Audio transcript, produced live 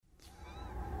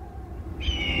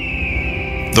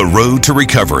The road to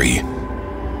recovery.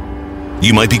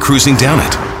 You might be cruising down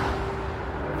it.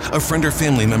 A friend or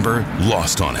family member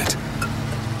lost on it.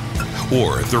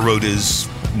 Or the road is,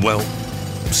 well,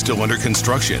 still under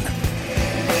construction.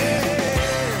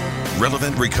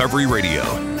 Relevant Recovery Radio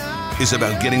is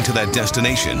about getting to that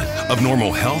destination of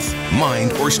normal health,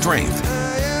 mind, or strength.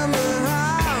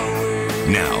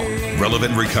 Now,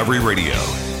 Relevant Recovery Radio,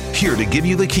 here to give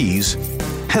you the keys,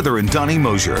 Heather and Donnie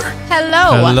Mosier.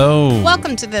 Hello. Hello.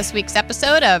 Welcome to this week's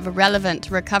episode of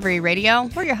Relevant Recovery Radio.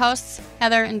 We're your hosts,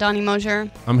 Heather and Donnie Mosier.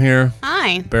 I'm here.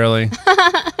 Hi. Barely.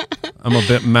 I'm a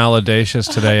bit malaudacious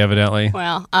today, evidently.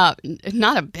 Well,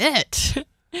 not a bit.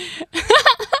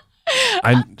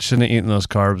 I shouldn't have eaten those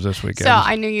carbs this weekend. So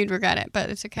I knew you'd regret it, but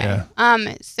it's okay.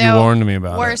 Yeah. So you warned me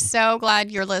about it. We're so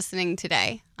glad you're listening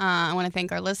today. I want to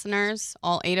thank our listeners,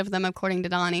 all 8 of them, according to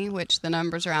Donnie, which the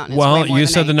numbers are out. And well, it's way more you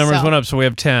than said 8, the numbers so. went up, so we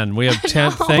have 10. We have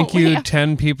 10. Thank you,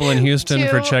 10 people in Houston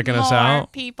for checking us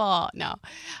out. People. No,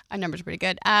 our numbers are pretty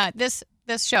good. This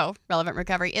show, Relevant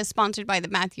Recovery, is sponsored by the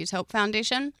Matthews Hope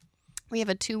Foundation. We have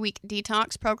a 2-week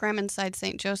detox program inside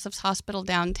St. Joseph's Hospital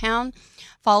downtown,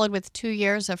 followed with 2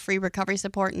 years of free recovery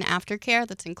support and aftercare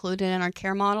that's included in our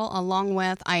care model, along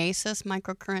with IASIS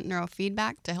microcurrent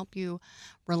neurofeedback to help you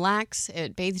relax.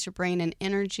 It bathes your brain in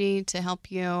energy to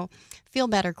help you feel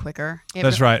better quicker.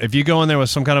 That's right. If you go in there with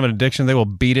some kind of an addiction, they will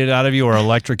beat it out of you or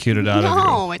electrocute it out of you.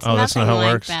 No, it's that's not nothing how it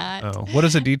like works. that. Oh. What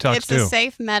does a detox do? It's a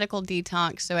safe medical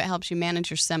detox, so it helps you manage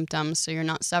your symptoms so you're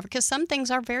not suffering. Because some things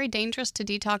are very dangerous to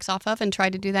detox off of, and try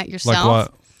to do that yourself. Like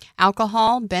what?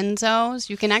 Alcohol, benzos.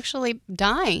 You can actually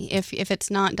die if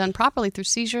it's not done properly through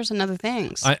seizures and other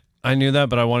things. I knew that,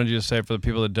 but I wanted you to say it for the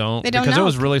people that don't. They don't because know. it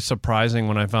was really surprising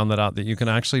when I found that out, that you can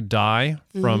actually die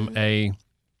from an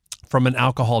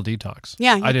alcohol detox.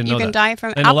 Yeah, I didn't know that. You can die from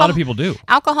and alcohol. a lot of people do.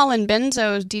 Alcohol and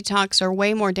benzos detox are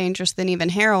way more dangerous than even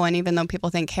heroin, even though people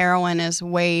think heroin is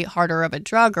way harder of a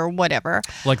drug or whatever.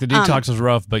 Like the detox is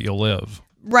rough, but you'll live.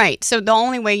 Right. So the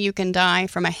only way you can die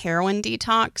from a heroin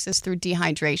detox is through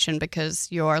dehydration because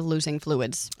you're losing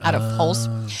fluids out of pulse.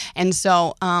 And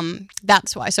so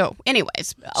that's why. So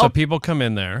anyways. So people come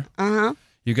in there. Uh-huh.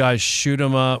 You guys shoot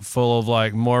them up full of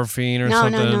like morphine or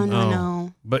something?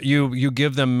 No. But you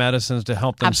give them medicines to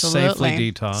help them Absolutely.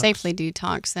 safely detox. Safely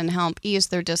detox and help ease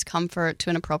their discomfort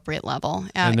to an appropriate level.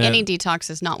 And then, any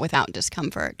detox is not without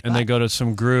discomfort. And they go to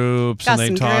some groups and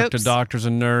they talk to doctors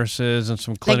and nurses and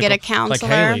some clinical. They get a counselor.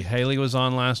 Like Haley. Haley was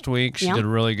on last week. She did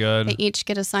really good. They each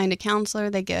get assigned a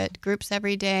counselor. They get groups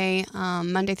every day.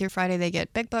 Monday through Friday, they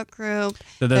get Big Book group.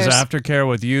 So there's aftercare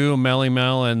with you, Melly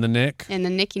Mel, and the Nick. And the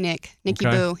Nicky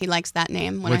Okay. Boo. He likes that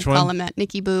name when Which I call one? him at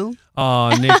Nicky Boo.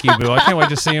 Oh, Nicky Boo. I can't wait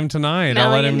to see him tonight. I'll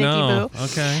let him know. Boo.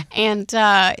 Okay. And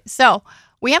so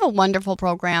we have a wonderful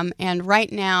program. And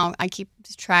right now, I keep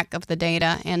track of the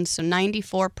data. And so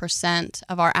 94%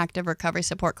 of our active recovery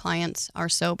support clients are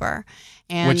sober.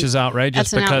 And which is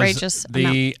outrageous that's an because outrageous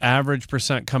the average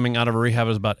percent coming out of a rehab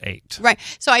is about 8. Right.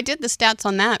 So I did the stats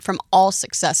on that from all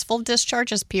successful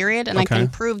discharges, period, and I can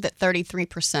prove that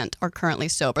 33% are currently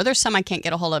sober. There's some I can't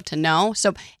get a hold of to know.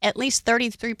 So at least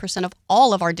 33% of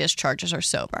all of our discharges are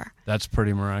sober. That's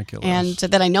pretty miraculous. And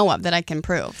that I know of, that I can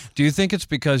prove. Do you think it's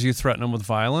because you threaten them with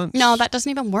violence? No, that doesn't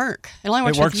even work. It only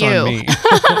works, it works with you. on me.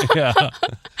 Yeah.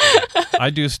 I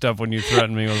do stuff when you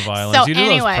threaten me with violence. So you do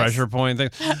anyways. those pressure point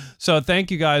things. So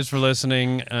thank you guys for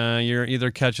listening. You're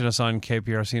either catching us on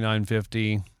KPRC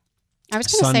 950. I was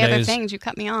going to say other Sundays. things. You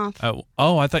cut me off. I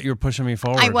thought you were pushing me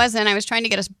forward. I wasn't. I was trying to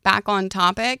get us back on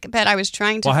topic, but I was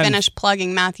trying to finish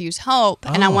plugging Matthews Hope,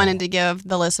 and I wanted to give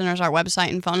the listeners our website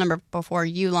and phone number before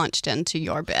you launched into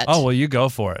your bit. Oh, well, you go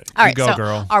for it. All right, you go, so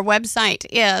girl. Our website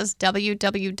is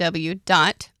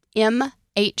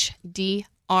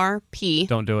www.mhdrp.org.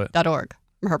 Don't do it. .org.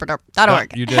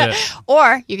 You did it.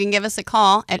 Or you can give us a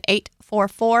call at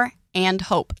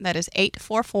 844-AND-HOPE. That is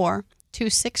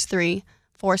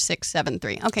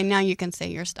 844-263-4673. Okay, now you can say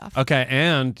your stuff. Okay,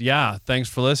 and thanks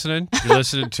for listening. You're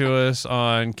listening to us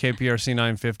on KPRC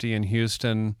 950 in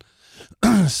Houston,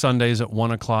 Sundays at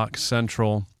 1 o'clock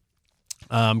Central.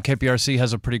 KPRC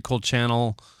has a pretty cool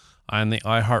channel on the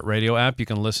iHeartRadio app. You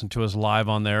can listen to us live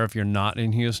on there if you're not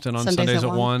in Houston on Sundays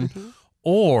at 1. Mm-hmm.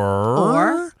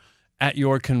 Or at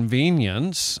your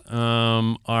convenience,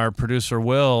 our producer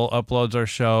Will uploads our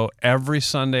show every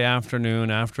Sunday afternoon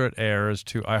after it airs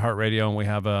to iHeartRadio, and we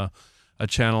have a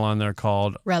channel on there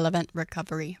called Relevant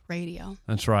Recovery Radio.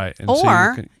 That's right. And or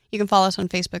so you can follow us on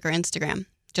Facebook or Instagram.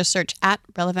 Just search at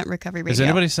Relevant Recovery Radio. Is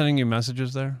anybody sending you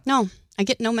messages there? No, I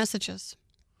get no messages.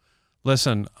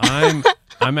 Listen,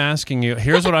 I'm asking you.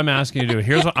 Here's what I'm asking you to do.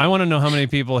 Here's what I want to know: how many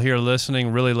people here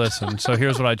listening really listen. So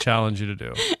here's what I challenge you to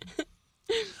do.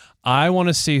 I want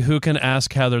to see who can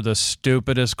ask Heather the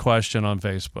stupidest question on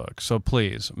Facebook. So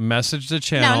please message the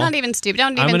channel. No, not even stupid.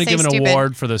 Don't even I'm going to say give an stupid.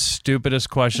 award for the stupidest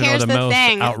question Here's or the most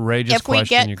thing. outrageous if we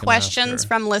question you get can questions ask her.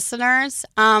 from listeners,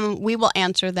 we will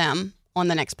answer them on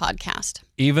the next podcast.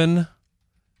 Even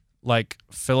like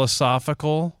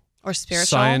philosophical or spiritual,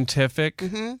 scientific,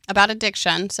 about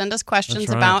addiction. Send us questions That's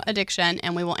right. about addiction,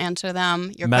 and we will answer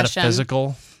them. Your metaphysical.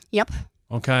 question. Yep.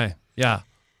 Okay. Yeah.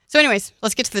 So, anyways,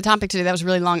 let's get to the topic today. That was a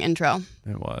really long intro.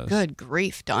 It was. Good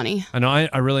grief, Donnie. I know.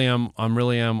 I really am.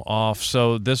 Really am off.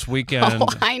 So this weekend. Oh,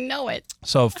 I know it.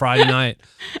 So Friday night,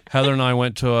 Heather and I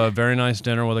went to a very nice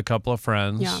dinner with a couple of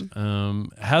friends. Yeah.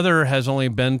 Heather has only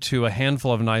been to a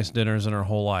handful of nice dinners in her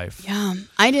whole life. Yeah.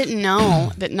 I didn't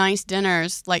know that nice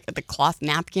dinners, like the cloth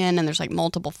napkin, and there's like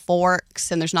multiple forks,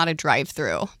 and there's not a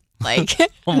drive-through. Like,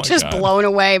 Oh I'm my just God. blown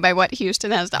away by what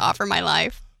Houston has to offer my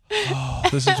life. Oh,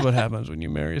 this is what happens when you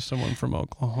marry someone from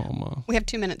Oklahoma. We have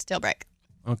 2 minutes till break.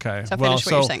 Okay. So finish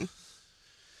what you're saying.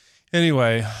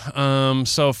 Anyway,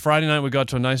 so Friday night we got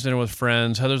to a nice dinner with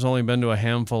friends. Heather's only been to a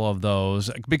handful of those.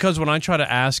 Because when I try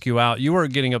to ask you out, you were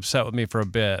getting upset with me for a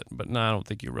bit, but no, I don't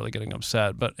think you're really getting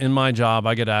upset. But in my job,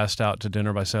 I get asked out to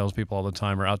dinner by salespeople all the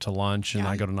time or out to lunch, and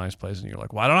I go to a nice place, and you're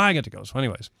like, why don't I get to go? So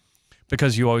anyways,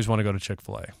 because you always want to go to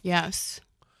Chick-fil-A. Yes.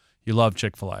 You love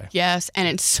Chick-fil-A. Yes, and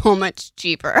it's so much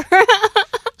cheaper.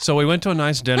 So we went to a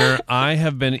nice dinner. I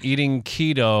have been eating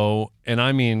keto, and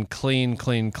I mean clean,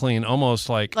 almost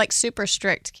like super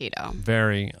strict keto.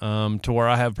 very, to where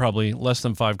I have probably less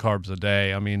than 5 carbs a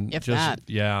day. I mean, If just that.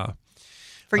 yeah,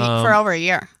 For over a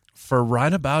year. for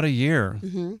right about a year.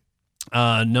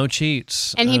 No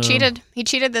cheats. And he cheated. He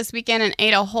cheated this weekend and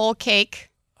ate a whole cake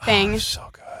thing. Oh, so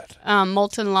good.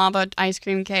 Molten lava ice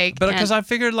cream cake. But because I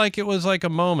figured like it was like a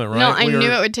moment, right? No, I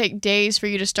knew it would take days for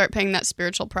you to start paying that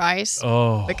spiritual price.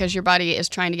 Oh. Because your body is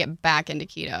trying to get back into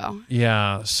keto.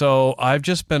 Yeah, so I've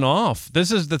just been off.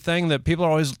 This is the thing that people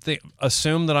always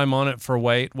assume that I'm on it for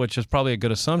weight, which is probably a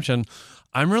good assumption.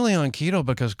 I'm really on keto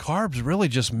because carbs really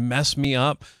just mess me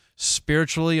up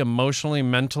spiritually, emotionally,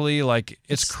 mentally. Like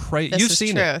it's crazy. This You've is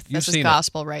seen truth. it. You've This is seen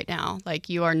gospel right now. Like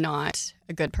you are not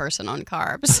a good person on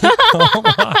carbs.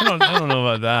 I don't know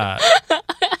about that.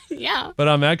 Yeah. But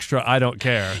I'm extra. I don't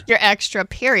care. You're extra,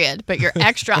 period. But you're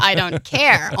extra, I don't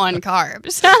care on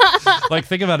carbs. Like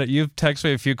think about it. You've texted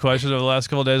me a few questions over the last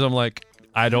couple of days. I'm like,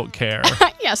 I don't care.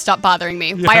 Yeah, stop bothering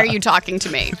me. Why are you talking to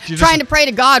me? You Trying to pray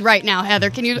to God right now, Heather.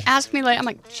 Can you ask me later? I'm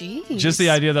like, geez. Just the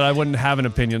idea that I wouldn't have an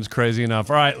opinion is crazy enough.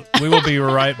 All right, we will be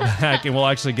right back, and we'll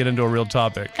actually get into a real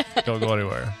topic. Don't go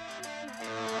anywhere.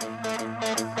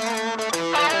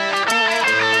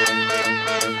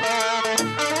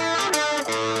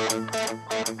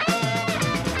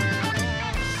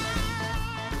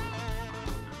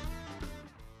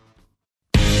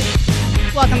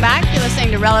 Welcome back. You're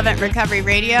listening to Relevant Recovery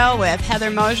Radio with Heather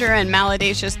Mosier and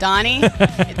Maladacious Donnie.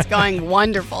 It's going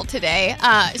wonderful today.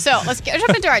 So let's jump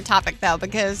into our topic, though,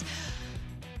 because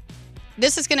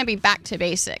this is going to be back to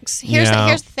basics. Here's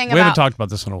the thing about... We haven't talked about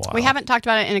this in a while. We haven't talked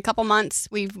about it in a couple months.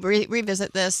 We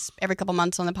revisit this every couple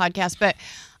months on the podcast. But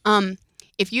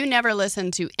if you never listen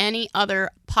to any other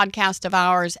podcast of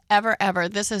ours ever,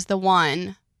 this is the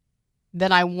one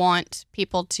that I want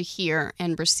people to hear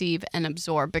and receive and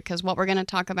absorb, because what we're going to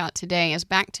talk about today is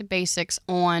back to basics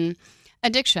on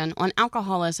addiction, on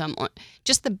alcoholism, on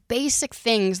just the basic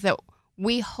things that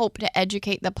we hope to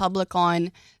educate the public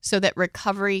on so that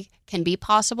recovery can be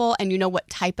possible and you know what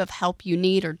type of help you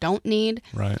need or don't need.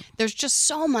 Right. There's just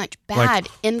so much bad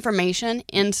information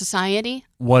in society.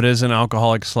 What is an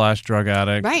alcoholic/drug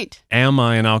addict? Right. Am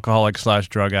I an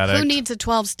alcoholic/drug addict? Who needs a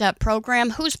 12-step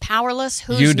program? Who's powerless?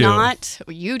 Who's You do. not?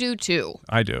 You do too.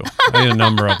 I do. I need a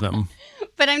number of them.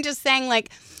 But I'm just saying,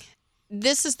 like,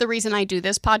 this is the reason I do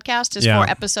this podcast is Yeah. for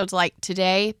episodes like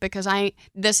today, because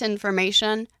this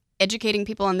information, educating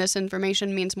people on this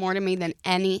information means more to me than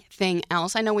anything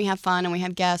else. I know we have fun and we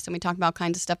have guests and we talk about all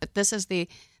kinds of stuff, but this is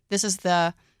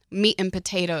the meat and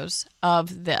potatoes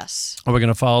of this. Are we going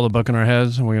to follow the book in our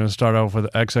heads? We're going to start off with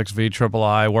XXV triple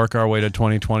I, work our way to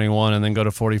 2021, and then go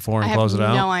to 44 and close it out?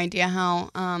 I have no idea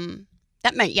how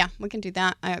that may. Yeah, we can do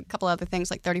that. A couple other things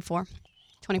like 34,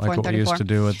 24, Like and what we 34. used to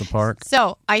do at the park?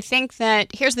 So I think that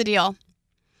here's the deal.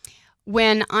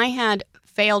 When I had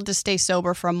failed to stay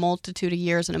sober for a multitude of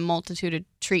years and a multitude of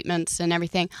treatments and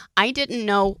everything, I didn't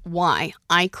know why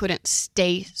I couldn't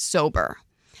stay sober.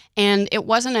 And it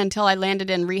wasn't until I landed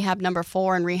in rehab number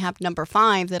 4 and rehab number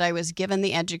 5 that I was given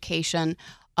the education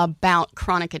about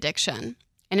chronic addiction.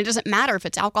 And it doesn't matter if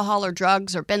it's alcohol or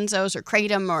drugs or benzos or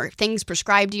kratom or things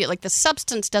prescribed to you. Like the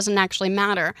substance doesn't actually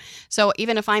matter. So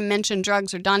even if I mention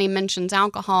drugs or Donnie mentions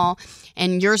alcohol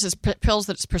and yours is pills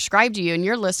that's prescribed to you and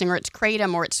you're listening, or it's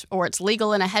kratom or it's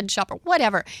legal in a head shop or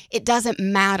whatever, it doesn't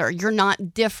matter. You're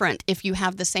not different if you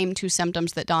have the same 2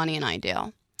 symptoms that Donnie and I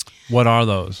do. What are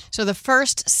those? So the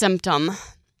first symptom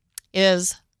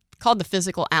is called the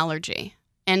physical allergy.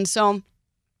 And so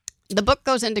the book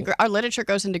our literature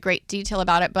goes into great detail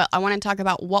about it, but I want to talk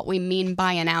about what we mean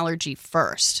by an allergy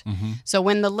first. Mm-hmm. So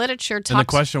when the literature talks... And the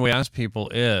question we ask people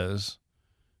is,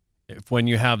 if when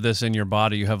you have this in your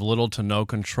body, you have little to no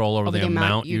control over the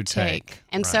amount you take.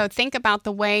 And so think about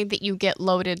the way that you get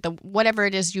loaded, whatever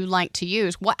it is you like to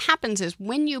use. What happens is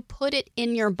when you put it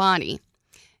in your body,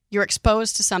 you're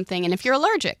exposed to something, and if you're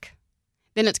allergic,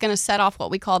 then it's going to set off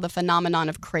what we call the phenomenon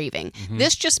of craving. Mm-hmm.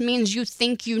 This just means you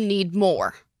think you need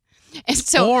more. And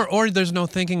so, or there's no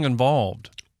thinking involved.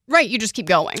 Right, you just keep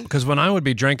going. Because when I would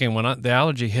be drinking, the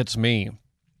allergy hits me.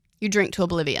 You drink to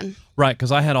oblivion. Right,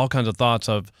 because I had all kinds of thoughts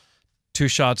of 2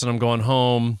 shots and I'm going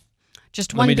home.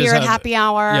 Just one beer at happy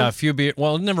hour. Yeah, a few beer.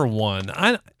 Well, never one.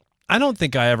 I don't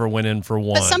think I ever went in for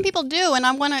one. But some people do, and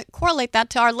I want to correlate that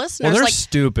to our listeners. Well, they're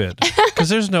stupid, because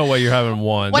there's no way you're having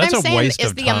one. What That's I'm a waste saying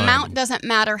is of the time. amount doesn't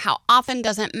matter, how often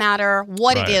doesn't matter,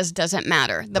 what it is doesn't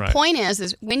matter. The point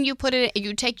is when you put it,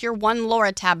 you take your 1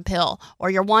 Loratab pill or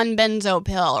your 1 benzo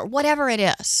pill or whatever it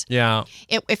is. Yeah.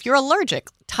 If you're allergic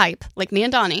type, like me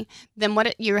and Donnie, then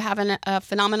you're having a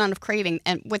phenomenon of craving.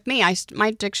 And with me, my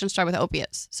addiction started with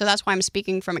opiates. So that's why I'm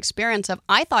speaking from experience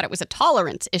I thought it was a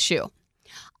tolerance issue.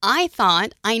 I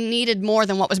thought I needed more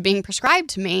than what was being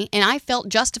prescribed to me, and I felt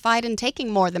justified in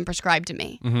taking more than prescribed to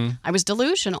me. Mm-hmm. I was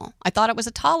delusional. I thought it was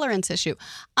a tolerance issue.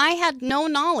 I had no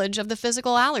knowledge of the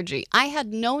physical allergy. I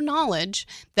had no knowledge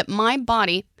that my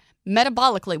body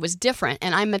metabolically was different,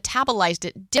 and I metabolized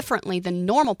it differently than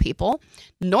normal people.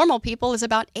 Normal people is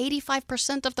about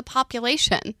 85% of the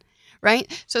population,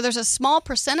 right? So there's a small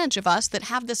percentage of us that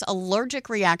have this allergic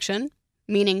reaction,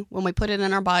 meaning when we put it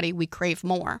in our body, we crave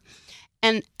more.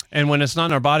 And when it's not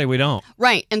in our body, we don't.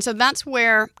 Right. And so that's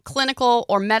where clinical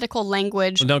or medical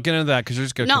language... Well, don't get into that because you're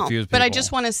just going to confuse people. But I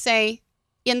just want to say,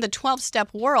 in the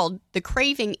 12-step world, the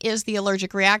craving is the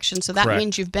allergic reaction. So that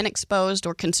means you've been exposed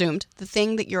or consumed the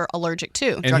thing that you're allergic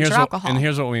to, drugs or alcohol. And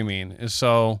here's what we mean. Is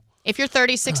so... If you're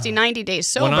 30, 60, 90 days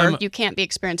sober, you can't be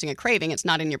experiencing a craving. It's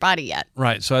not in your body yet.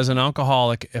 Right. So as an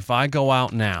alcoholic, if I go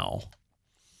out now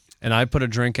and I put a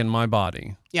drink in my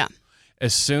body... Yeah.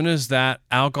 As soon as that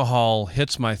alcohol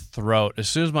hits my throat, as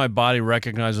soon as my body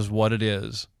recognizes what it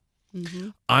is, mm-hmm.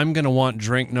 I'm going to want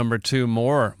drink number 2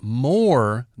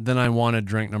 more than I wanted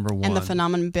drink number 1. And the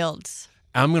phenomenon builds.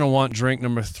 I'm going to want drink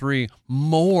number 3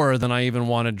 more than I even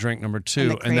wanted drink number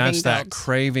 2. And that's that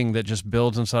craving that just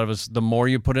builds inside of us. The more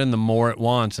you put in, the more it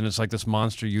wants. And it's like this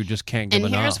monster you just can't give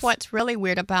enough. And here's what's really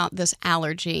weird about this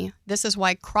allergy. This is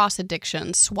why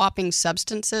cross-addiction, swapping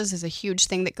substances, is a huge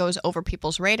thing that goes over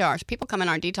people's radars. People come in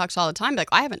our detox all the time, like,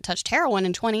 I haven't touched heroin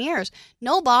in 20 years.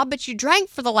 No, Bob, but you drank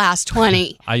for the last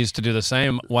 20. I used to do the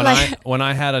same. When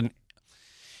I had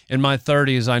in my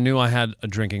 30s, I knew I had a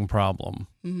drinking problem,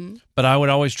 mm-hmm. but I would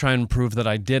always try and prove that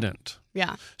I didn't.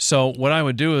 Yeah. So what I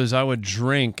would do is I would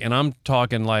drink, and I'm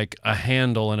talking like a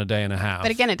handle in a day and a half.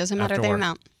 But again, it doesn't matter the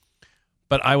amount.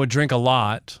 But I would drink a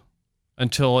lot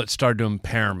until it started to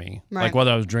impair me. Right. Like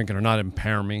whether I was drinking or not,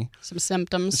 impair me. Some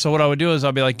symptoms. So what I would do is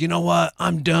I'd be like, you know what?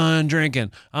 I'm done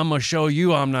drinking. I'm going to show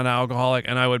you I'm not an alcoholic.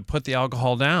 And I would put the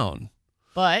alcohol down.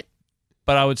 But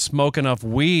I would smoke enough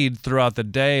weed throughout the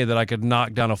day that I could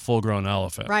knock down a full-grown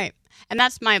elephant. Right. And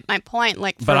that's my point.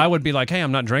 But I would be like, hey,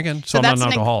 I'm not drinking, so I'm not an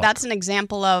alcoholic. That's an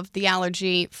example of the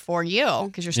allergy for you,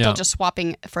 because you're still just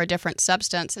swapping for a different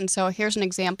substance. And so here's an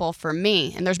example for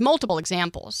me. And there's multiple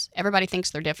examples. Everybody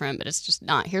thinks they're different, but it's just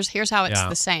not. Here's how it's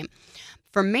the same.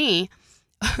 For me,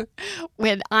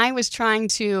 when I was trying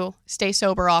to stay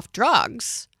sober off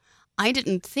drugs, I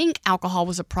didn't think alcohol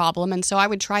was a problem, and so I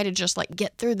would try to just like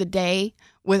get through the day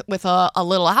with a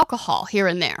little alcohol here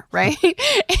and there, right?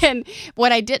 And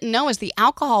what I didn't know is the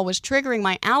alcohol was triggering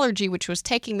my allergy, which was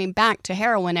taking me back to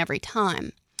heroin every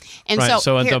time. And right.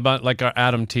 So at like our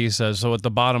Adam T says, so at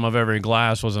the bottom of every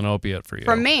glass was an opiate for you.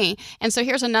 For me. And so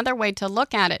here's another way to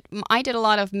look at it. I did a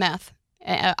lot of meth.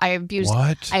 I abused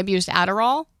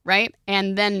Adderall, right?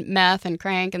 And then meth and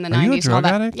crank in the 90s. Are you a drug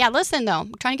addict? Yeah, listen though.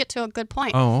 I'm trying to get to a good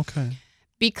point. Oh, okay.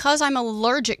 Because I'm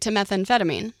allergic to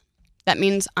methamphetamine, that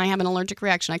means I have an allergic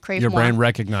reaction. I crave more. Your brain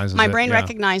recognizes it. My brain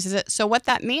recognizes it. So what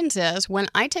that means is when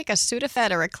I take a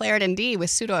Sudafed or a Claritin D with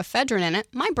pseudoephedrine in it,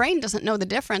 my brain doesn't know the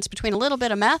difference between a little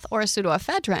bit of meth or a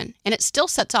pseudoephedrine. And it still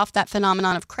sets off that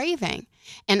phenomenon of craving.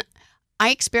 And I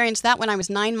experienced that when I was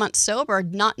 9 months sober,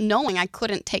 not knowing I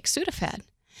couldn't take Sudafed.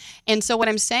 And so what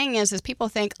I'm saying is people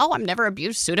think, oh, I've never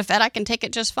abused Sudafed, I can take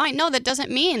it just fine. No, that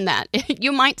doesn't mean that.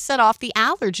 You might set off the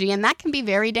allergy, and that can be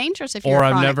very dangerous if you're Or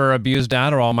chronic. I've never abused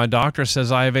Adderall. My doctor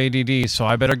says I have ADD, so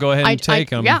I better go ahead and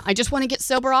take them. Yeah, I just want to get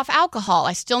sober off alcohol.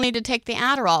 I still need to take the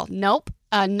Adderall. Nope.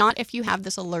 Not if you have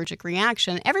this allergic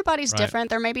reaction. Everybody's different.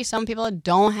 There may be some people that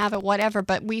don't have it, whatever,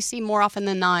 but we see more often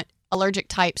than not allergic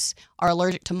types are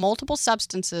allergic to multiple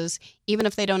substances, even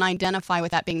if they don't identify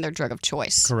with that being their drug of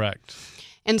choice. Correct.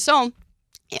 And so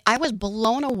I was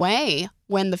blown away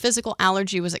when the physical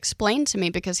allergy was explained to me,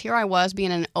 because here I was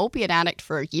being an opiate addict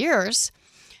for years,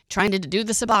 trying to do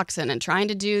the Suboxone and trying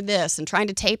to do this and trying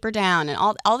to taper down, and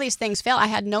all these things failed. I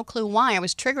had no clue why. I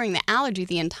was triggering the allergy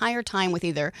the entire time with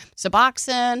either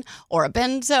Suboxone or a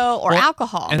benzo or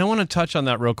alcohol. And I want to touch on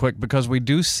that real quick, because we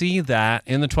do see that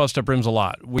in the 12-step rooms a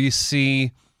lot. We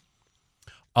see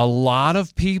a lot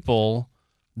of people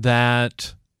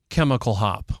that chemical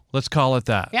hop. Let's call it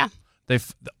that. Yeah.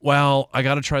 I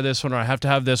got to try this one, or I have to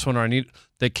have this one, or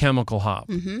they chemical hop.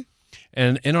 Mm-hmm.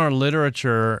 And in our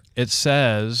literature, it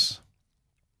says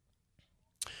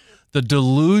the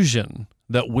delusion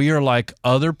that we are like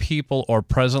other people or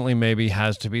presently maybe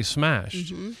has to be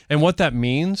smashed. Mm-hmm. And what that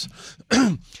means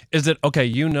is that, okay,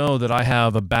 you know that I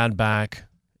have a bad back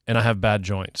and I have bad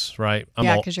joints, right?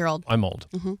 Because you're old. I'm old.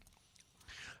 Mm-hmm.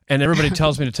 And everybody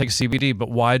tells me to take CBD, but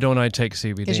why don't I take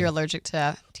CBD? Because you're allergic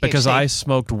to THC. Because I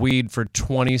smoked weed for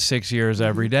 26 years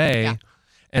every day. Yeah.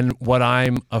 And what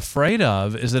I'm afraid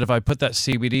of is that if I put that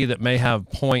CBD that may have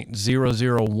 0.001%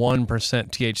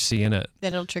 THC in it,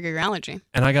 that it'll trigger your allergy.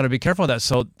 And I got to be careful of that.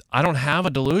 So I don't have a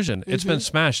delusion. It's been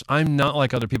smashed. I'm not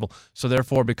like other people. So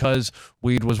therefore, because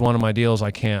weed was one of my deals,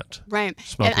 I can't smoke And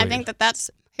weed. I think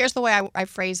that's, here's the way I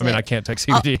phrase it. I mean, I can't take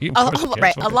CBD.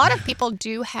 Right. A lot of people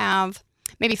do have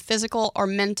maybe physical or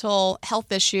mental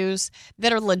health issues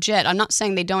that are legit. I'm not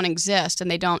saying they don't exist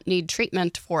and they don't need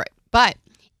treatment for it. But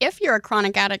if you're a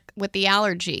chronic addict with the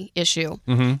allergy issue,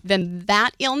 then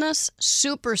that illness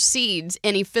supersedes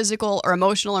any physical or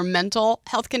emotional or mental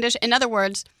health condition. In other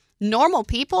words, normal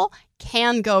people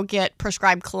can go get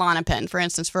prescribed Klonopin, for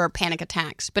instance, for panic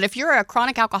attacks. But if you're a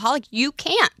chronic alcoholic, you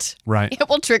can't. Right. It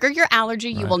will trigger your allergy.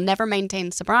 You will never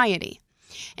maintain sobriety.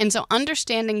 And so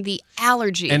understanding the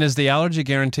allergy. And is the allergy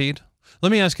guaranteed?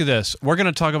 Let me ask you this. We're going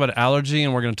to talk about allergy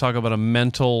and we're going to talk about a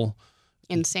mental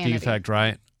insanity defect,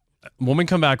 right? When we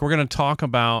come back, we're going to talk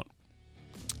about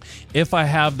if I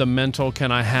have the mental,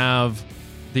 can I have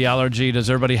the allergy? Does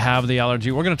everybody have the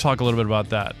allergy? We're going to talk a little bit about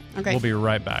that. Okay. We'll be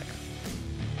right back.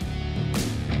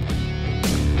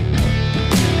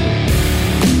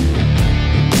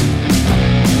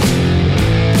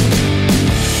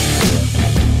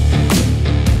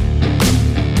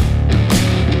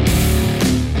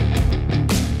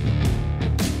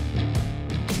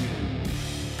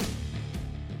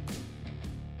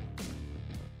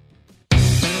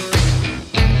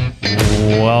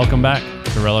 Welcome back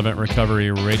to Relevant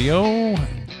Recovery Radio.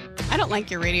 I don't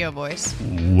like your radio voice.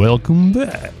 Welcome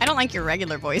back. I don't like your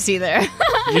regular voice either.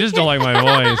 You just don't like my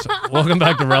voice. Welcome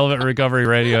back to Relevant Recovery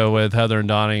Radio with Heather and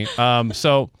Donnie.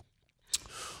 So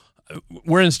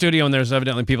we're in studio and there's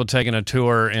evidently people taking a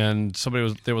tour, and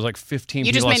there was like 15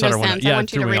 you people just made outside no our sense. window. I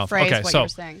want you to rephrase what you were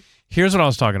saying. Here's what I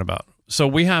was talking about. So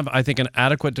we have, I think, an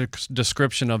adequate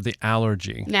description of the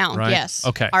allergy. Now, right? yes.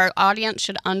 Okay. Our audience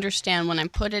should understand when I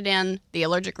put it in, the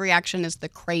allergic reaction is the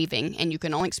craving, and you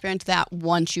can only experience that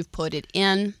once you've put it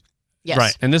in. Yes.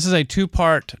 Right. And this is a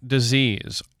two-part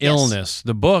disease, illness.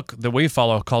 The book that we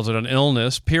follow calls it an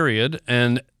illness, period.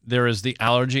 And there is the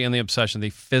allergy and the obsession,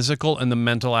 the physical and the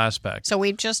mental aspect. So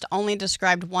we've just only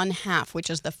described one half, which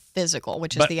is the physical,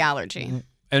 which is the allergy.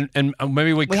 And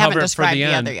maybe we cover it for the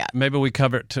end. Other yet. Maybe we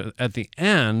cover it at the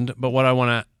end. But what I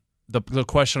want to, the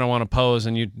question I want to pose,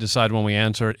 and you decide when we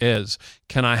answer it, is: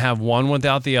 can I have one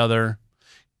without the other?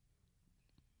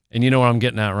 And you know what I'm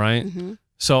getting at, right? Mm-hmm.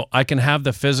 So I can have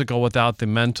the physical without the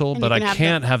mental, but I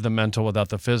can't have the mental without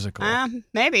the physical.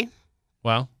 Maybe.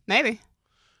 Well, maybe.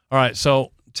 All right.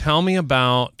 So tell me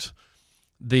about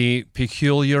the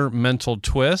peculiar mental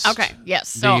twist. Okay,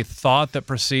 yes. The thought that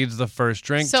precedes the first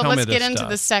drink. So tell me let's this get into stuff.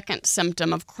 the second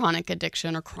symptom of chronic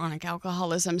addiction or chronic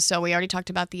alcoholism. So we already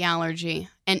talked about the allergy.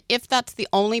 And if that's the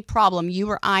only problem you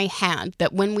or I had,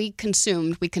 that when we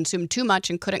consumed too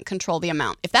much and couldn't control the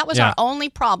amount. If that was our only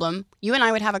problem, you and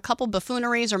I would have a couple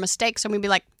buffooneries or mistakes, and we'd be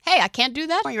like, hey, I can't do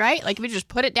that, right? Like we just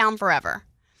put it down forever.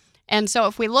 And so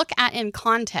if we look at in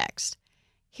context,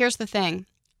 here's the thing.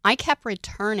 I kept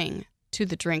returning to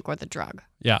the drink or the drug.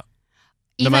 Yeah.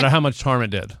 No matter how much harm it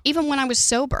did. Even when I was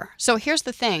sober. So here's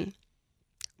the thing.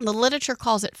 The literature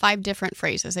calls it 5 different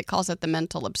phrases. It calls it the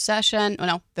mental obsession. Oh,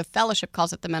 no, the fellowship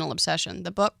calls it the mental obsession.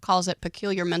 The book calls it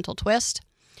peculiar mental twist,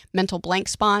 mental blank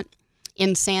spot,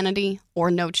 insanity,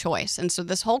 or no choice. And so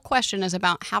this whole question is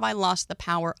about, have I lost the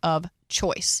power of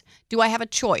choice? Do I have a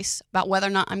choice about whether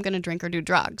or not I'm going to drink or do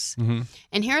drugs? Mm-hmm.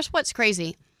 And here's what's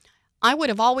crazy. I would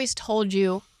have always told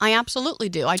you, I absolutely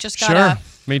do. I just gotta. Sure,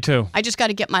 me too. I just got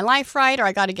to get my life right, or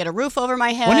I got to get a roof over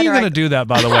my head. When are you going to do that,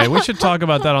 by the way? We should talk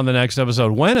about that on the next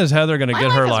episode. When is Heather going to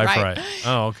get her life right?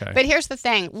 Oh, okay. But here's the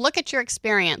thing. Look at your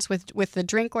experience with the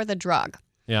drink or the drug.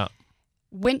 Yeah.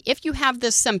 If you have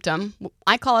this symptom,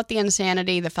 I call it the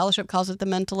insanity, the fellowship calls it the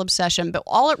mental obsession, but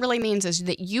all it really means is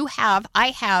that I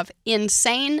have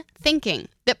insane thinking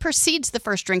that precedes the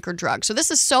first drink or drug. So this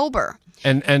is sober.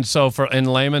 And so in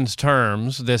layman's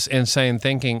terms, this insane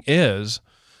thinking is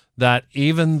that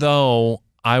even though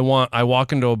I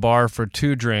walk into a bar for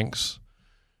 2 drinks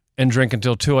and drink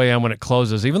until 2 a.m. when it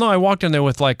closes, even though I walked in there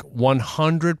with like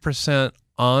 100%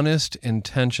 honest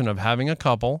intention of having a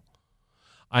couple,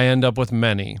 I end up with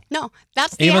many. No,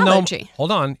 that's the allergy.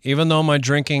 Hold on. Even though my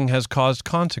drinking has caused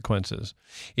consequences,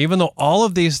 even though all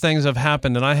of these things have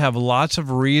happened and I have lots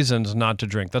of reasons not to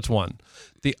drink, that's one.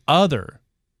 The other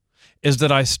is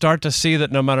that I start to see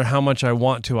that no matter how much I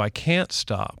want to, I can't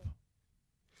stop,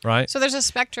 right? So there's a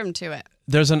spectrum to it.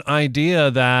 There's an idea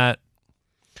that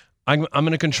I'm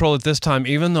going to control it this time,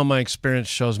 even though my experience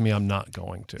shows me I'm not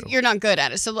going to. You're not good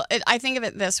at it. So I think of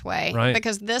it this way, right?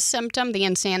 Because this symptom, the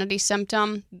insanity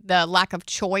symptom, the lack of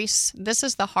choice, this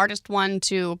is the hardest one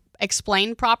to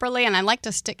explain properly. And I like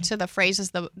to stick to the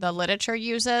phrases the literature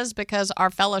uses, because our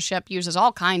fellowship uses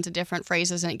all kinds of different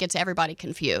phrases and it gets everybody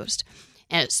confused.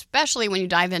 And especially when you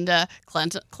dive into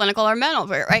clinical or mental,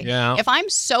 right? Yeah. If I'm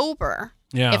sober,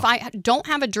 if I don't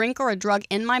have a drink or a drug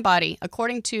in my body,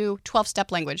 according to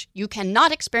 12-step language, you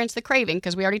cannot experience the craving,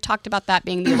 because we already talked about that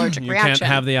being the allergic reaction. You can't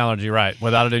have the allergy, right,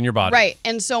 without it in your body. Right.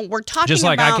 And so we're talking just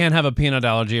like about, I can't have a peanut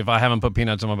allergy if I haven't put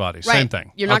peanuts in my body. Right. Same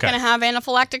thing. You're not going to have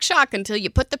anaphylactic shock until you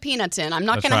put the peanuts in. I'm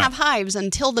not going to have hives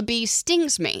until the bee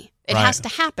stings me. It has to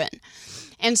happen.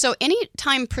 And so any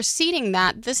time preceding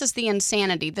that, this is the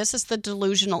insanity. This is the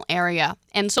delusional area.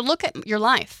 And so look at your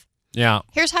life. Yeah.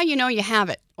 Here's how you know you have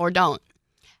it or don't.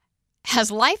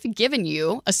 Has life given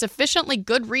you a sufficiently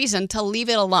good reason to leave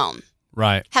it alone?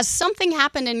 Right. Has something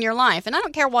happened in your life? And I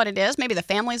don't care what it is. Maybe the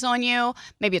family's on you.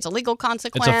 Maybe it's a legal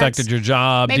consequence. It's affected your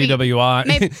job, DWI.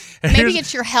 Maybe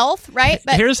it's your health, right?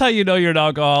 But here's how you know you're an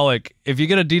alcoholic. If you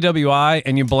get a DWI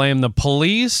and you blame the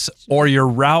police or your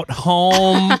route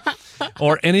home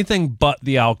or anything but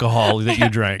the alcohol that you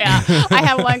drank. Yeah. I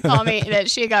had one call me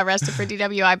that she got arrested for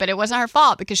DWI, but it wasn't her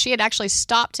fault, because she had actually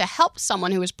stopped to help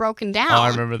someone who was broken down. Oh, I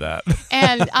remember that.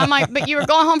 And I'm like, but you were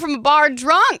going home from a bar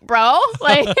drunk, bro.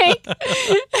 Like,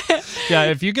 yeah,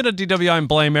 if you get a DWI and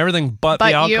blame everything but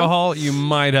the alcohol, you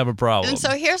might have a problem. And so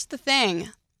here's the thing.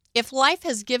 If life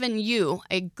has given you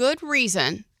a good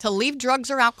reason to leave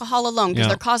drugs or alcohol alone because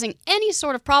they're causing any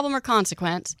sort of problem or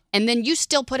consequence, and then you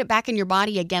still put it back in your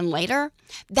body again later,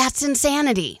 that's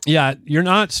insanity. Yeah, you're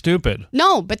not stupid.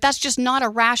 No, but that's just not a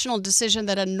rational decision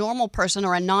that a normal person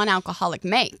or a non-alcoholic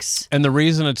makes. And the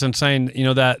reason it's insane, you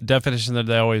know, that definition that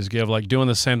they always give, like doing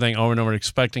the same thing over and over,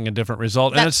 expecting a different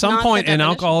result. And at some point in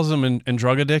alcoholism and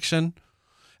drug addiction,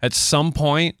 at some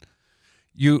point,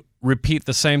 you repeat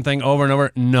the same thing over and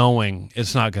over, knowing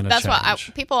it's not going to change. That's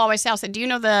why people always say, I'll say, do you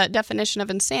know the definition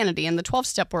of insanity in the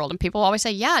 12-step world? And people always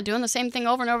say, yeah, doing the same thing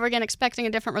over and over again, expecting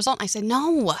a different result. And I say,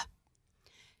 no.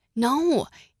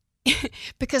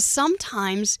 Because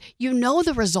sometimes you know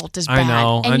the result is bad. I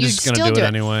know. And I'm just going to do it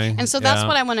anyway. And so that's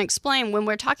what I want to explain. When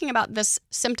we're talking about this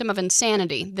symptom of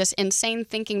insanity, this insane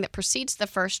thinking that precedes the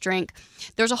first drink,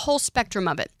 there's a whole spectrum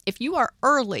of it. If you are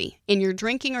early in your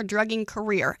drinking or drugging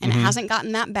career and it hasn't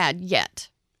gotten that bad yet,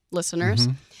 listeners,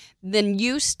 then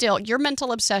your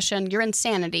mental obsession, your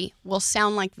insanity will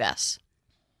sound like this.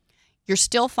 You're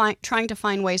still trying to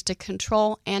find ways to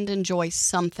control and enjoy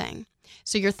something.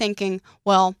 So you're thinking,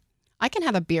 well, I can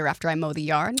have a beer after I mow the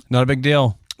yard. Not a big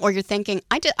deal. Or you're thinking,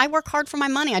 I work hard for my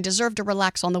money. I deserve to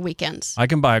relax on the weekends. I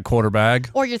can buy a quarter bag.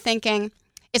 Or you're thinking,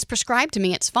 it's prescribed to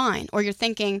me, it's fine. Or you're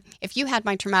thinking, if you had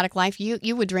my traumatic life,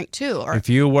 you would drink too. Or if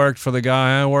you worked for the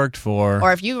guy I worked for.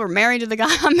 Or if you were married to the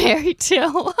guy I'm married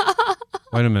to.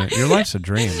 Wait a minute. Your life's a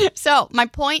dream. So my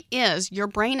point is, your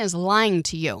brain is lying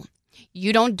to you.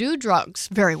 you don't do drugs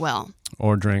very well.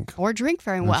 Or drink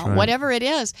very well, right. Whatever it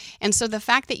is. And so the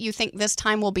fact that you think this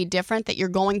time will be different, that you're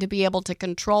going to be able to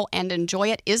control and enjoy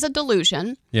it, is a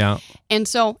delusion. Yeah. And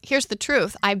so here's the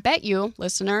truth. I bet you,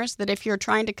 listeners, that if you're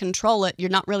trying to control it,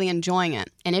 you're not really enjoying it.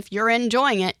 And if you're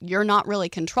enjoying it, you're not really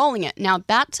controlling it. Now,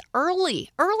 that's early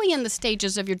in the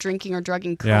stages of your drinking or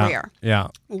drugging career. Yeah.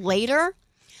 Later,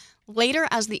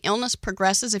 as the illness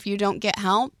progresses, if you don't get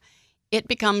help, it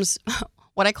becomes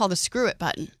what I call the screw it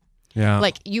button. Yeah.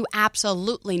 Like, you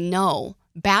absolutely know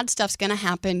bad stuff's going to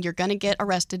happen. You're going to get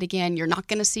arrested again. You're not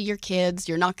going to see your kids.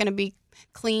 You're not going to be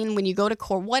clean when you go to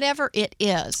court, whatever it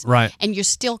is. Right. And you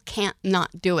still can't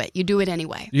not do it. You do it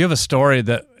anyway. You have a story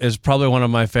that is probably one of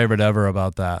my favorite ever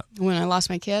about that. When I lost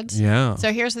my kids? Yeah.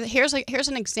 So here's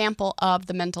an example of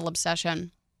the mental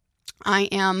obsession. I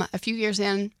am a few years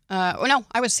in,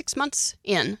 I was 6 months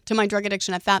in to my drug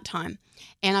addiction at that time.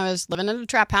 And I was living in a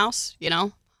trap house,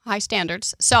 high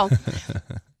standards. So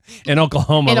in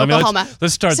Oklahoma.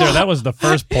 Let's start there. That was the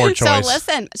first poor choice.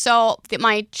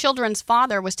 My children's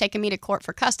father was taking me to court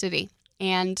for custody,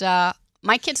 and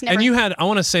my kids never. And I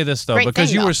want to say this though,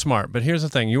 because you were smart. But here's the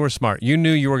thing: you were smart. You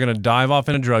knew you were going to dive off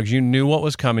into drugs. You knew what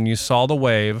was coming. You saw the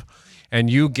wave,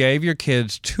 and you gave your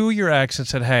kids to your ex and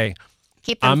said, "Hey,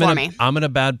 keep them for me. I'm in a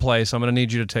bad place. I'm going to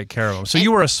need you to take care of them." So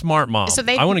you were a smart mom. So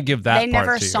I want to give that part to you. They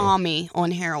never saw me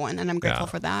on heroin, and I'm grateful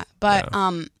for that. But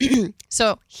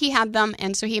so he had them,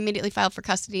 and so he immediately filed for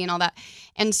custody and all that.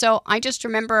 And so I just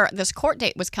remember this court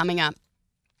date was coming up,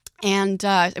 and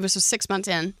it was 6 months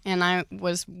in, and I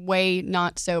was way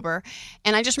not sober.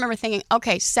 And I just remember thinking,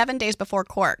 okay, 7 days before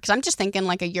court, because I'm just thinking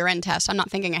like a urine test. I'm not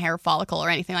thinking a hair follicle or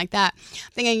anything like that.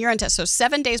 I'm thinking a urine test. So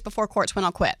 7 days before court's when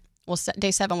I'll quit. Well,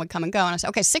 day 7 would come and go. And I said,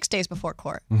 okay, 6 days before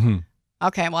court. Mm-hmm.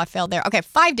 Okay, well, I failed there. Okay,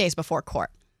 5 days before court.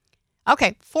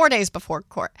 Okay, 4 days before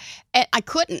court. And I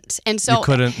couldn't. And so you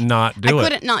couldn't not do it. I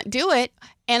couldn't not do it.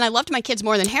 And I loved my kids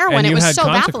more than heroin. It was so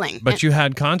baffling. But you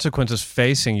had consequences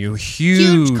facing you,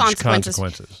 huge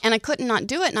consequences. And I couldn't not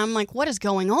do it. And I'm like, what is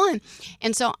going on?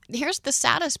 And so here's the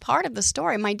saddest part of the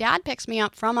story. My dad picks me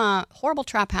up from a horrible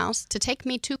trap house to take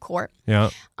me to court.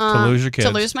 Yeah, to lose your kids.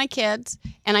 To lose my kids.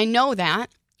 And I know that.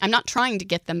 I'm not trying to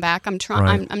get them back. I'm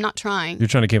not trying. You're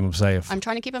trying to keep them safe. I'm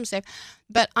trying to keep them safe.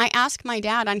 But I asked my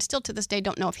dad, I still to this day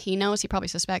don't know if he knows. He probably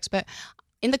suspects. But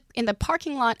in the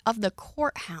parking lot of the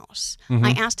courthouse,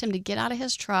 I asked him to get out of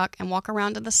his truck and walk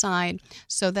around to the side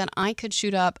so that I could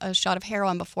shoot up a shot of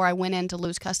heroin before I went in to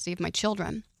lose custody of my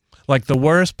children. Like the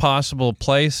worst possible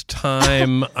place,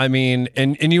 time. I mean,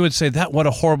 and you would say that what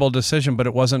a horrible decision, but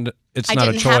it wasn't. It's not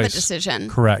a choice. I didn't have a decision.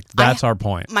 Correct. That's our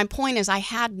point. My point is I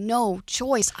had no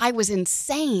choice. I was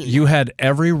insane. You had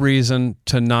every reason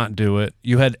to not do it.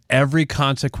 You had every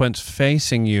consequence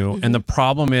facing you. And the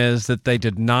problem is that they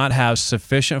did not have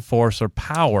sufficient force or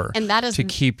power to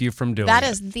keep you from doing it. That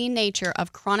is the nature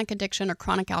of chronic addiction or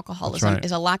chronic alcoholism,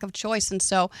 is a lack of choice. And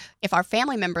so if our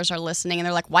family members are listening and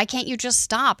they're like, why can't you just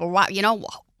stop? Or why,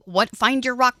 find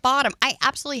your rock bottom. I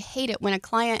absolutely hate it when a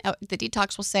client at the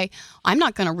detox will say, I'm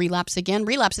not going to relapse again.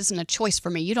 Relapse isn't a choice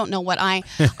for me. You don't know what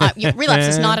relapse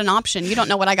is not an option. You don't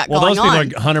know what I got going on. Well, those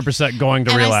people are 100% going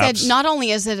to relapse. I said, not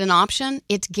only is it an option,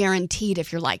 it's guaranteed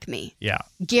if you're like me. Yeah.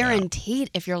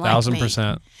 Guaranteed if you're like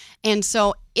 1,000%. me. And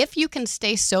so if you can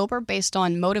stay sober based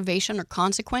on motivation or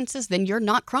consequences, then you're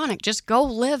not chronic. Just go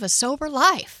live a sober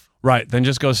life. Right. Then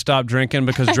just go stop drinking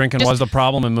because drinking was the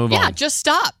problem and move on. Yeah, just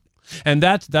stop. And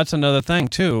that's another thing,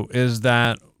 too, is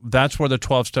that's where the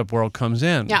 12-step world comes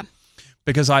in. Yeah.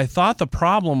 Because I thought the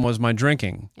problem was my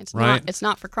drinking. It's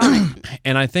not for chronic.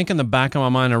 And I think in the back of my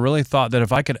mind, I really thought that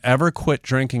if I could ever quit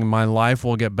drinking, my life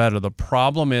will get better. The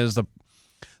problem is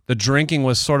the drinking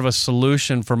was sort of a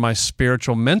solution for my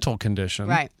spiritual mental condition.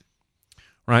 Right.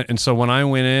 Right. And so when I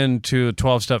went into a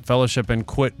 12-step fellowship and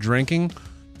quit drinking,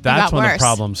 that's when the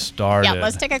problem started. Yeah,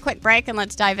 let's take a quick break and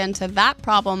let's dive into that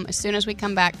problem as soon as we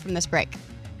come back from this break.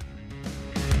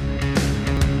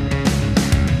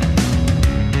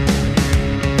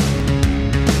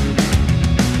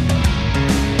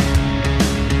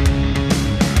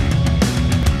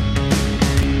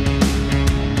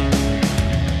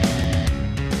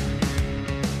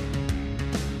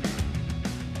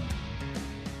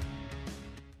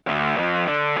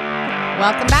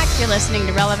 Welcome back. You're listening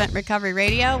to Relevant Recovery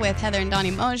Radio with Heather and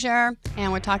Donnie Mosier,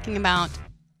 and we're talking about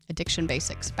addiction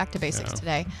basics. Back to basics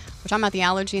today. We're talking about the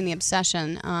allergy and the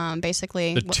obsession.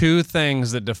 Basically, the two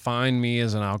things that define me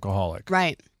as an alcoholic.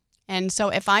 Right. And so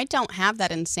if I don't have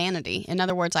that insanity, in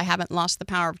other words, I haven't lost the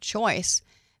power of choice,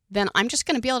 then I'm just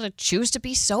going to be able to choose to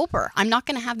be sober. I'm not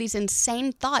going to have these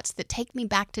insane thoughts that take me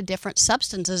back to different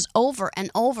substances over and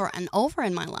over and over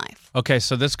in my life. Okay,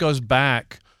 so this goes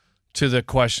back to the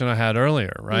question I had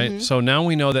earlier, right? So now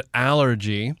we know that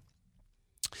allergy,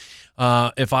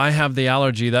 if I have the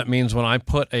allergy, that means when I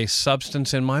put a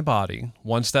substance in my body,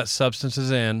 once that substance is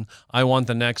in, I want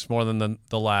the next more than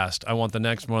the last. I want the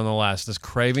next more than the last. This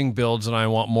craving builds and I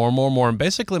want more and more and more. And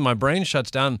basically my brain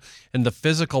shuts down and the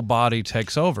physical body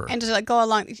takes over. And to go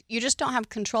along, you just don't have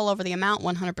control over the amount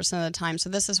 100% of the time. So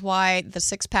this is why the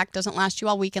 6-pack doesn't last you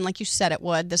all weekend like you said it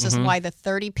would. This is why the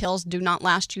 30 pills do not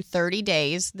last you 30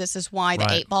 days. This is why the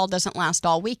 8-ball doesn't last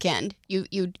all weekend. You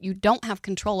don't have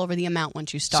control over the amount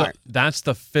once you start. So that's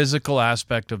the physical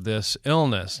aspect of this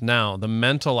illness. Now, the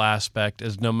mental aspect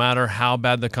is no matter how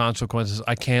bad the consequences,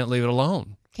 I can't leave it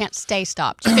alone. Can't stay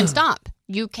stopped. You can stop.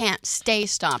 You can't stay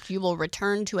stopped. You will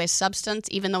return to a substance,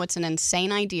 even though it's an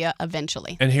insane idea,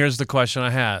 eventually. And here's the question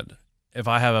I had. If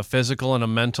I have a physical and a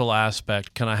mental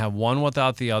aspect, can I have one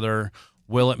without the other?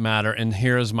 Will it matter? And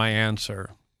here's my answer.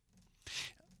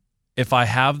 If I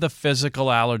have the physical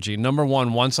allergy, number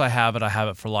one, once I have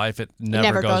it for life. It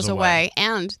never goes away.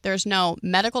 And there's no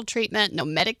medical treatment, no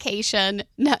medication,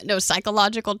 no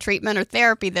psychological treatment or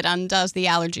therapy that undoes the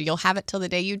allergy. You'll have it till the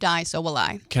day you die, so will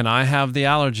I. Can I have the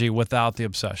allergy without the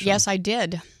obsession? Yes, I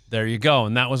did. There you go.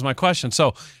 And that was my question.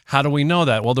 So how do we know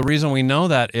that? Well, the reason we know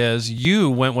that is you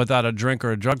went without a drink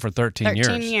or a drug for 13 years.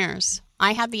 13 years.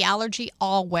 I had the allergy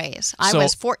always. I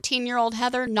was 14-year-old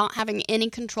Heather, not having any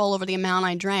control over the amount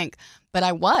I drank, but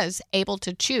I was able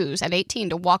to choose at 18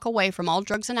 to walk away from all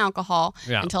drugs and alcohol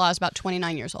until I was about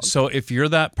 29 years old. So if you're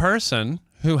that person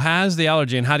who has the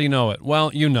allergy, and how do you know it?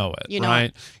 Well, you know it,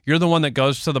 right? You're the one that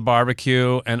goes to the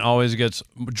barbecue and always gets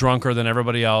drunker than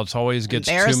everybody else, always gets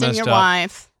too messed up. Embarrassing your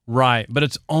wife. Right, but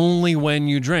it's only when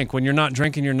you drink. When you're not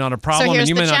drinking, you're not a problem. So here's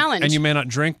and you the challenge. And you may not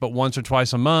drink, but once or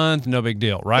twice a month, no big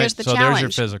deal, right? Here's the challenge.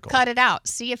 There's your physical. Cut it out.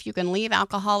 See if you can leave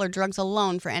alcohol or drugs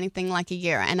alone for anything like a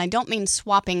year. And I don't mean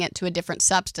swapping it to a different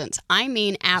substance. I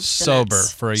mean abstinence. Sober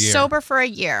for a year. Sober for a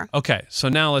year. Okay, so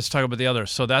now let's talk about the other.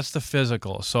 So that's the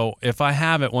physical. So if I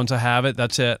have it, once I have it,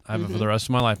 that's it. I have it for the rest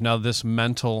of my life. Now this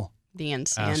mental the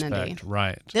insanity. aspect,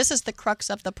 right. This is the crux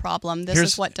of the problem. This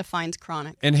is what defines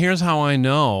chronic. And here's how I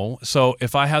know. So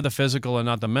if I have the physical and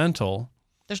not the mental,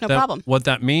 there's no problem. What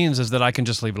that means is that I can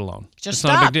just leave it alone. Just it's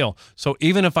stop. not a big deal. So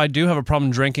even if I do have a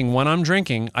problem drinking when I'm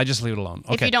drinking, I just leave it alone.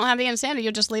 Okay. If you don't have the insanity,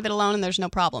 you'll just leave it alone and there's no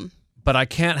problem. But I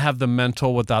can't have the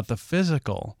mental without the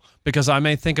physical because I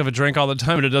may think of a drink all the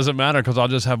time and it doesn't matter because I'll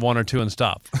just have one or two and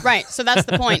stop. Right. So that's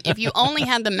the point. If you only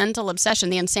had the mental obsession,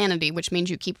 the insanity, which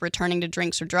means you keep returning to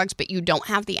drinks or drugs, but you don't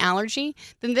have the allergy,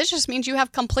 then this just means you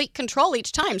have complete control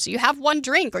each time. So you have one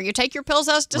drink or you take your pills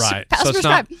as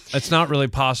prescribed. It's not really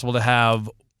possible to have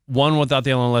one without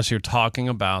the other unless you're talking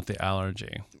about the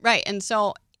allergy. Right. And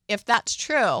so if that's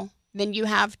true, then you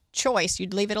have choice.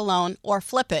 You'd leave it alone or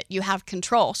flip it. You have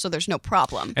control, so there's no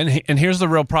problem. And here's the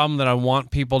real problem that I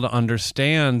want people to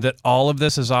understand, that all of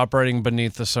this is operating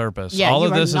beneath the surface. Yeah, all you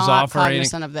of this are is not operating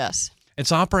cognizant of this.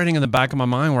 It's operating in the back of my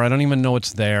mind where I don't even know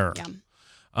it's there. Yeah.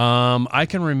 I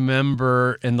can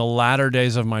remember in the latter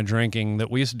days of my drinking that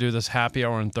we used to do this happy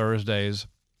hour on Thursdays.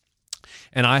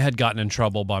 And I had gotten in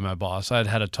trouble by my boss. I had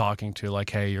had a talking to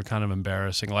like, hey, you're kind of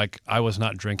embarrassing. Like I was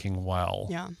not drinking well.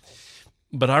 Yeah.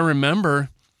 But I remember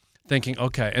thinking,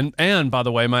 okay, and by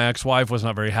the way, my ex-wife was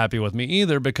not very happy with me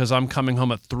either because I'm coming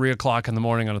home at 3 o'clock in the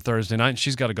morning on a Thursday night and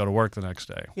she's got to go to work the next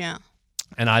day. Yeah.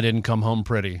 And I didn't come home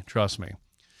pretty, trust me.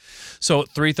 So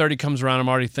 3:30 comes around, I'm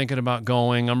already thinking about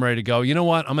going, I'm ready to go. You know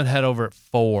what? I'm going to head over at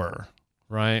 4,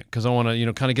 right? Because I want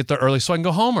to, kind of get there early so I can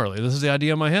go home early. This is the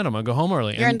idea in my head. I'm going to go home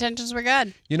early. Your intentions were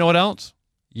good. You know what else?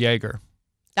 Jaeger.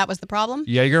 That was the problem?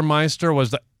 Jägermeister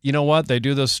was you know what? They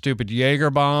do those stupid Jaeger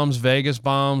bombs, Vegas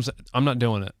bombs. I'm not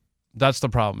doing it. That's the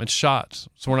problem. It's shots.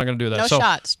 So we're not going to do that. No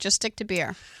shots. Just stick to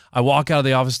beer. I walk out of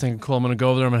the office thinking, cool, I'm going to go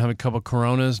over there. I'm going to have a couple of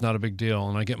Coronas. Not a big deal.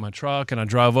 And I get in my truck and I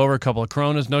drive over a couple of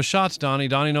Coronas. No shots, Donnie.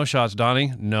 Donnie, no shots.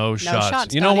 Donnie, no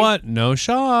shots. You know what? No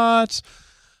shots.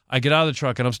 I get out of the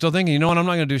truck and I'm still thinking, you know what? I'm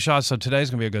not going to do shots. So today's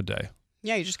going to be a good day.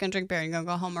 Yeah, you're just going to drink beer and you're going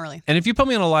to go home early. And if you put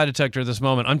me on a lie detector at this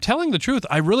moment, I'm telling the truth.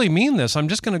 I really mean this. I'm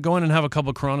just going to go in and have a couple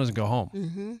of Coronas and go home.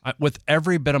 Mm-hmm. With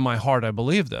every bit of my heart, I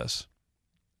believe this.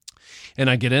 And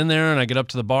I get in there and I get up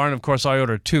to the bar. And, of course, I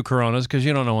order 2 Coronas because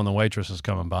you don't know when the waitress is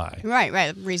coming by.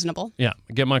 Right. Reasonable. Yeah.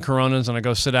 I get my Coronas and I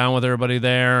go sit down with everybody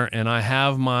there. And I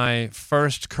have my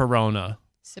first Corona.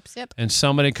 Sip, sip. And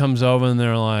somebody comes over and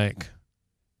they're like,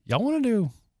 y'all want to do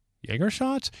Jaeger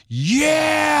shots?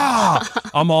 Yeah!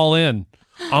 I'm all in.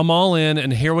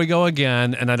 And here we go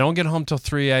again, and I don't get home till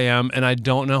 3 a.m., and I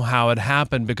don't know how it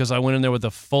happened because I went in there with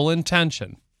the full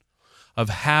intention of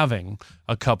having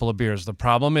a couple of beers. The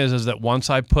problem is that once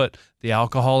I put the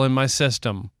alcohol in my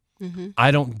system,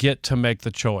 I don't get to make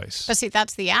the choice. But see,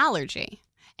 that's the allergy.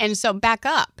 And so back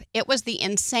up. It was the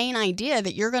insane idea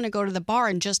that you're going to go to the bar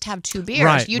and just have 2 beers.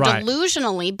 Right, you right.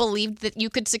 delusionally believed that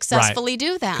you could successfully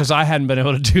do that. Because I hadn't been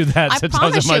able to do that since I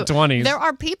was in my 20s. There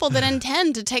are people that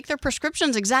intend to take their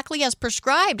prescriptions exactly as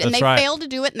prescribed, and That's they right. fail to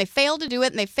do it, and they fail to do it,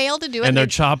 and they fail to do it. And they're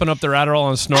chopping up their Adderall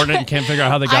and snorting it and can't figure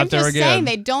out how they got there again. I'm just saying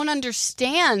they don't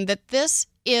understand that this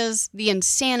is the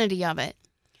insanity of it.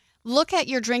 Look at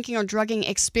your drinking or drugging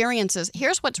experiences.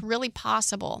 Here's what's really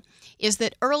possible is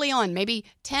that early on, maybe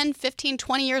 10, 15,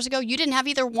 20 years ago, you didn't have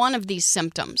either one of these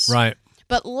symptoms. Right.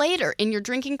 But later in your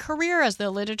drinking career, as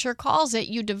the literature calls it,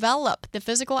 you develop the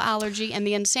physical allergy and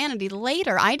the insanity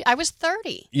later. I was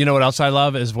 30. You know what else I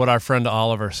love is what our friend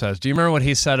Oliver says. Do you remember what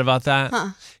he said about that?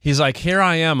 He's like, here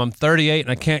I am, I'm 38 and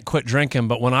I can't quit drinking.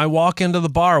 But when I walk into the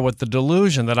bar with the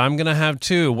delusion that I'm going to have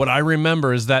 2, what I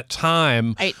remember is that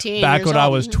time 18 back years when I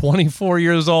old. was 24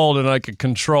 years old and I could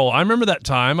control. I remember that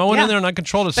time. I went in there and I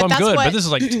controlled it, so I'm good. But this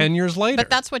is like 10 years later. But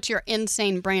that's what your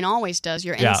insane brain always does.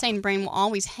 Your insane brain will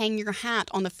always hang your hat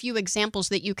on the few examples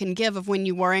that you can give of when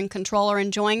you were in control or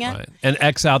enjoying it. Right. And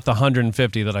X out the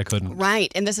 150 that I couldn't.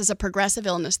 Right. And this is a progressive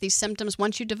illness. These symptoms,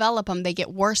 once you develop them, they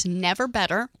get worse, never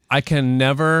better. I can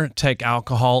never take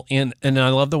alcohol in, and I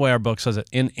love the way our book says it,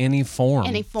 in any form.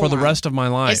 For the rest of my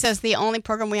life. It says the only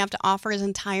program we have to offer is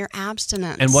entire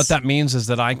abstinence. And what that means is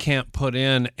that I can't put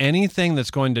in anything that's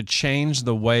going to change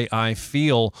the way I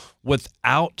feel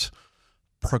without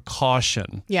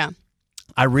precaution. Yeah.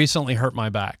 I recently hurt my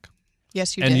back.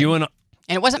 Yes, you and did. And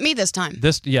it wasn't me this time.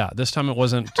 This time it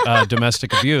wasn't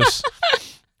domestic abuse.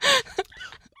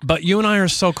 But you and I are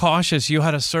so cautious. You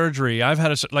had a surgery. I've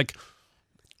had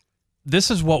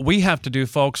this is what we have to do,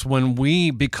 folks,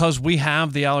 because we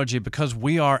have the allergy, because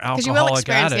we are alcoholic addicts. Because you will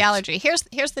experience the allergy.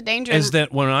 Here's the danger. Is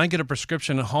that when I get a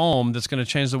prescription at home that's going to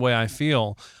change the way I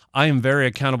feel, I am very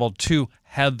accountable to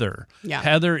Heather. Yeah.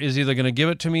 Heather is either going to give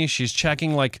it to me, she's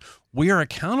checking, we are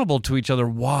accountable to each other.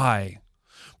 Why?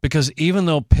 Because even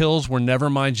though pills were never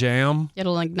my jam.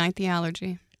 It'll ignite the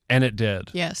allergy. And it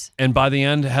did. Yes. And by the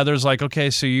end, Heather's like,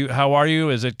 okay, so how are you?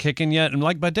 Is it kicking yet?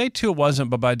 And by day 2, it wasn't,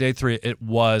 but by day 3, it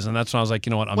was. And that's when I was like, you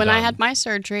know what, I'm done. When I had my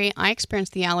surgery, I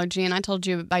experienced the allergy, and I told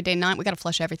you by day 9, we got to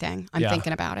flush everything. I'm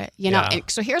thinking about it. You know. And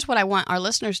so here's what I want our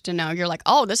listeners to know. You're like,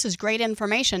 oh, this is great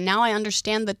information. Now I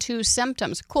understand the 2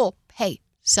 symptoms. Cool. Hey,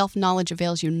 self-knowledge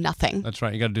avails you nothing. That's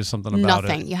right. You got to do something about it.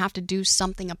 Nothing. You have to do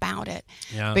something about it.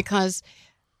 Yeah. Because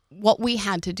what we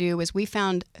had to do is we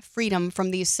found freedom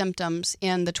from these symptoms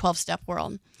in the 12-step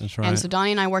world. That's right. And so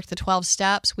Donnie and I worked the 12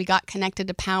 steps. We got connected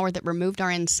to power that removed our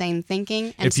insane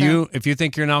thinking. And if you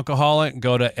think you're an alcoholic,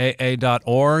 go to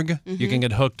aa.org. You can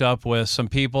get hooked up with some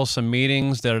people, some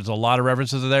meetings. There's a lot of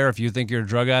references there. If you think you're a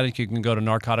drug addict, you can go to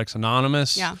Narcotics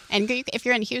Anonymous. Yeah. And if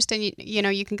you're in Houston,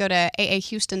 you can go to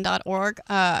aahouston.org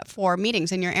for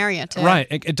meetings in your area. Right.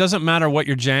 It doesn't matter what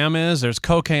your jam is. There's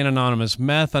Cocaine Anonymous,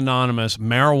 Meth Anonymous,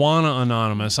 Marijuana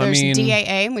Anonymous. There's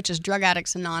DAA, which is Drug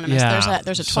Addicts Anonymous. Yeah,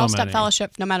 there's a 12-step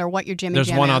fellowship, no matter what your jam is.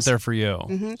 There's one out there for you.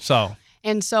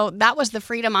 And so that was the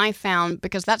freedom I found,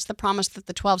 because that's the promise that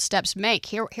the 12 steps make.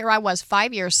 Here I was,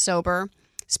 5 years sober,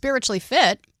 spiritually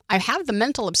fit. I have the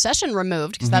mental obsession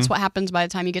removed, because that's what happens by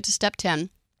the time you get to step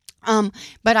 10.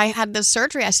 But I had this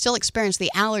surgery. I still experienced the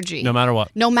allergy. No matter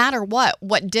what. No matter what.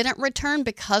 What didn't return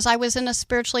because I was in a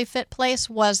spiritually fit place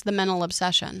was the mental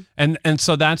obsession. And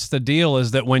so that's the deal,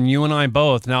 is that when you and I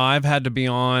both, now I've had to be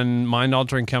on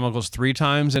mind-altering chemicals 3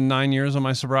 times in 9 years of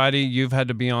my sobriety. You've had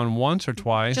to be on once or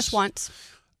twice. Just once.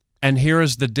 And here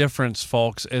is the difference,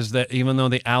 folks, is that even though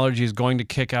the allergy is going to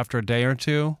kick after a day or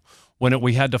 2, when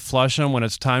we had to flush them, when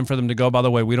it's time for them to go, by the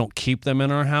way, we don't keep them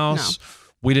in our house. No.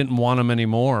 We didn't want them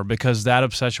anymore because that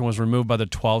obsession was removed by the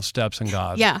 12 steps in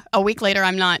God. Yeah. A week later,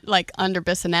 I'm not under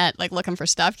Bissonnette, looking for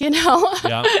stuff,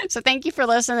 Yeah. So thank you for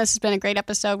listening. This has been a great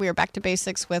episode. We are back to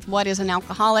basics with what is an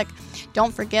alcoholic.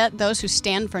 Don't forget, those who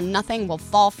stand for nothing will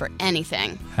fall for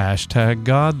anything.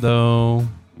 #God, though.